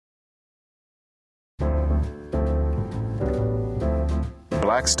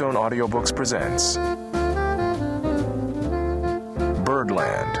Blackstone Audiobooks presents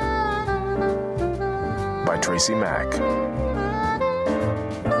Birdland by Tracy Mack.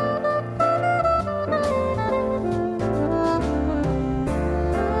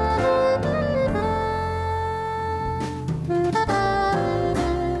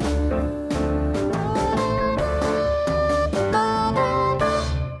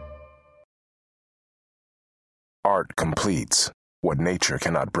 Art completes what nature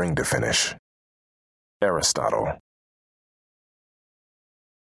cannot bring to finish. Aristotle.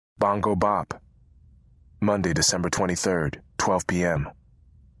 Bongo Bop. Monday, December 23rd, 12 p.m.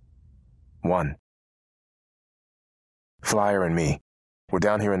 1. Flyer and me. We're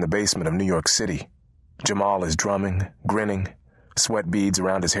down here in the basement of New York City. Jamal is drumming, grinning, sweat beads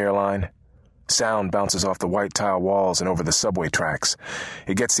around his hairline. Sound bounces off the white tile walls and over the subway tracks.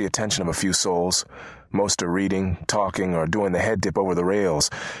 It gets the attention of a few souls. Most are reading, talking, or doing the head dip over the rails,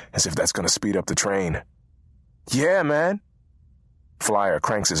 as if that's going to speed up the train. Yeah, man. Flyer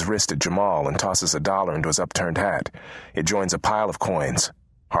cranks his wrist at Jamal and tosses $1 into his upturned hat. It joins a pile of coins,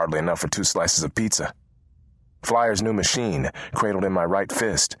 hardly enough for 2 slices of pizza. Flyer's new machine, cradled in my right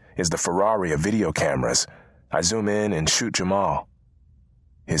fist, is the Ferrari of video cameras. I zoom in and shoot Jamal.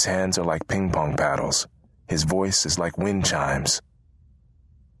 His hands are like ping-pong paddles. His voice is like wind chimes.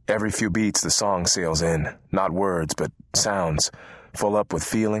 Every few beats the song sails in, not words, but sounds, full up with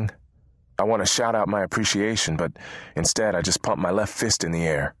feeling. I want to shout out my appreciation, but instead I just pump my left fist in the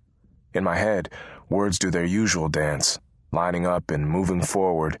air. In my head, words do their usual dance, lining up and moving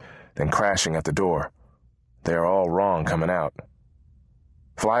forward, then crashing at the door. They're all wrong coming out.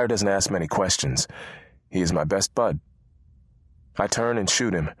 Flyer doesn't ask many questions. He is my best bud. I turn and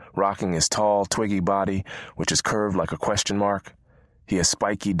shoot him, rocking his tall, twiggy body, which is curved like a question mark. He has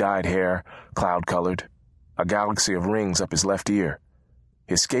spiky dyed hair, cloud-colored, a galaxy of rings up his left ear.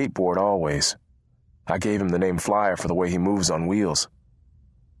 His skateboard always. I gave him the name Flyer for the way he moves on wheels.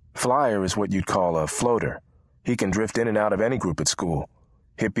 Flyer is what you'd call a floater. He can drift in and out of any group at school.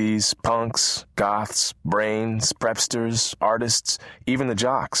 Hippies, punks, goths, brains, prepsters, artists, even the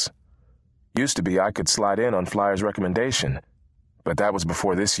jocks. Used to be I could slide in on Flyer's recommendation, but that was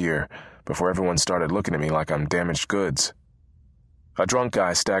before this year, before everyone started looking at me like I'm damaged goods. A drunk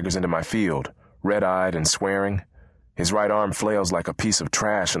guy staggers into my field, red-eyed and swearing. His right arm flails like a piece of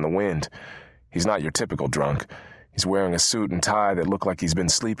trash in the wind. He's not your typical drunk. He's wearing a suit and tie that look like he's been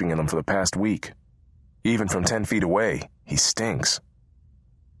sleeping in them for the past week. Even from 10 feet away, he stinks.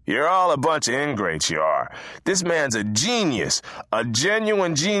 You're all a bunch of ingrates, you are. This man's a genius, a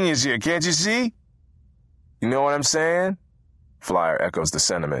genuine genius here, can't you see? You know what I'm saying? Flyer echoes the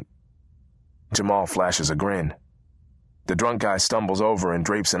sentiment. Jamal flashes a grin. The drunk guy stumbles over and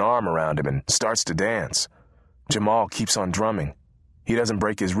drapes an arm around him and starts to dance. Jamal keeps on drumming. He doesn't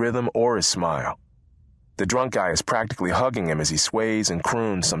break his rhythm or his smile. The drunk guy is practically hugging him as he sways and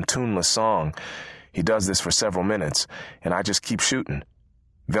croons some tuneless song. He does this for several minutes, and I just keep shooting.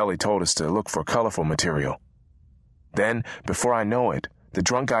 Veli told us to look for colorful material. Then, before I know it, the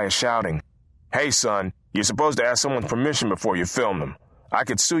drunk guy is shouting, "Hey, son, you're supposed to ask someone's permission before you film them. I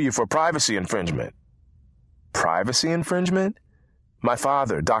could sue you for privacy infringement." Privacy infringement? My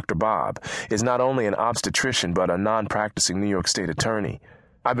father, Dr. Bob, is not only an obstetrician but a non-practicing New York State attorney.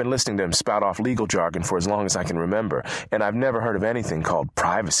 I've been listening to him spout off legal jargon for as long as I can remember, and I've never heard of anything called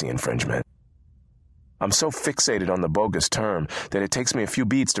privacy infringement. I'm so fixated on the bogus term that it takes me a few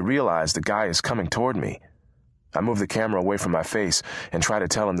beats to realize the guy is coming toward me. I move the camera away from my face and try to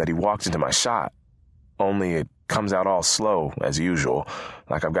tell him that he walked into my shot. Only it comes out all slow, as usual,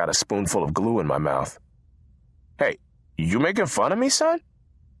 like I've got a spoonful of glue in my mouth. Hey, you making fun of me, son?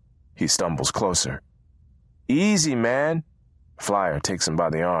 He stumbles closer. Easy, man. Flyer takes him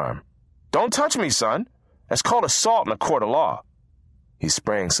by the arm. Don't touch me, son. That's called assault in a court of law. He's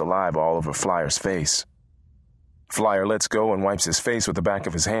spraying saliva all over Flyer's face. Flyer lets go and wipes his face with the back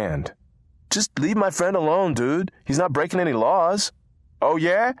of his hand. Just leave my friend alone, dude. He's not breaking any laws. Oh,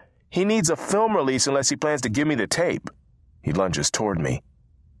 yeah? He needs a film release unless he plans to give me the tape. He lunges toward me.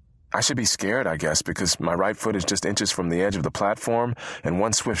 I should be scared, I guess, because my right foot is just inches from the edge of the platform, and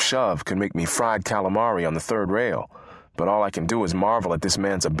one swift shove could make me fried calamari on the 3rd rail. But all I can do is marvel at this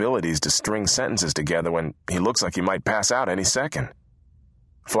man's abilities to string sentences together when he looks like he might pass out any second.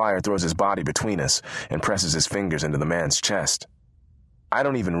 Flyer throws his body between us and presses his fingers into the man's chest. I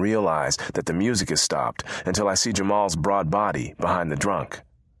don't even realize that the music has stopped until I see Jamal's broad body behind the drunk.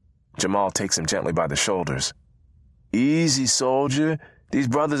 Jamal takes him gently by the shoulders. Easy, soldier. These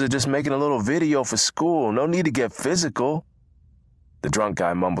brothers are just making a little video for school. No need to get physical. The drunk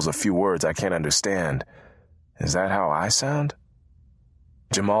guy mumbles a few words I can't understand. Is that how I sound?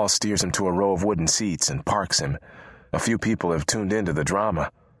 Jamal steers him to a row of wooden seats and parks him. A few people have tuned into the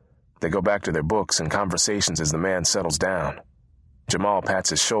drama. They go back to their books and conversations as the man settles down. Jamal pats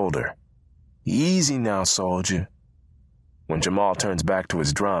his shoulder. "Easy now, soldier." When Jamal turns back to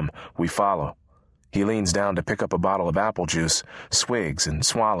his drum, we follow. He leans down to pick up a bottle of apple juice, swigs, and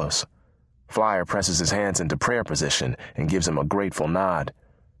swallows. Flyer presses his hands into prayer position and gives him a grateful nod.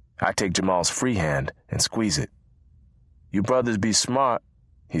 I take Jamal's free hand and squeeze it. "You brothers be smart,"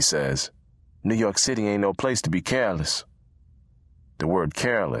 he says. "New York City ain't no place to be careless." The word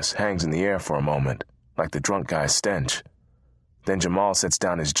careless hangs in the air for a moment, like the drunk guy's stench. Then Jamal sets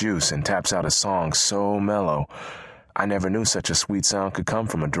down his juice and taps out a song so mellow. I never knew such a sweet sound could come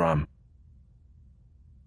from a drum.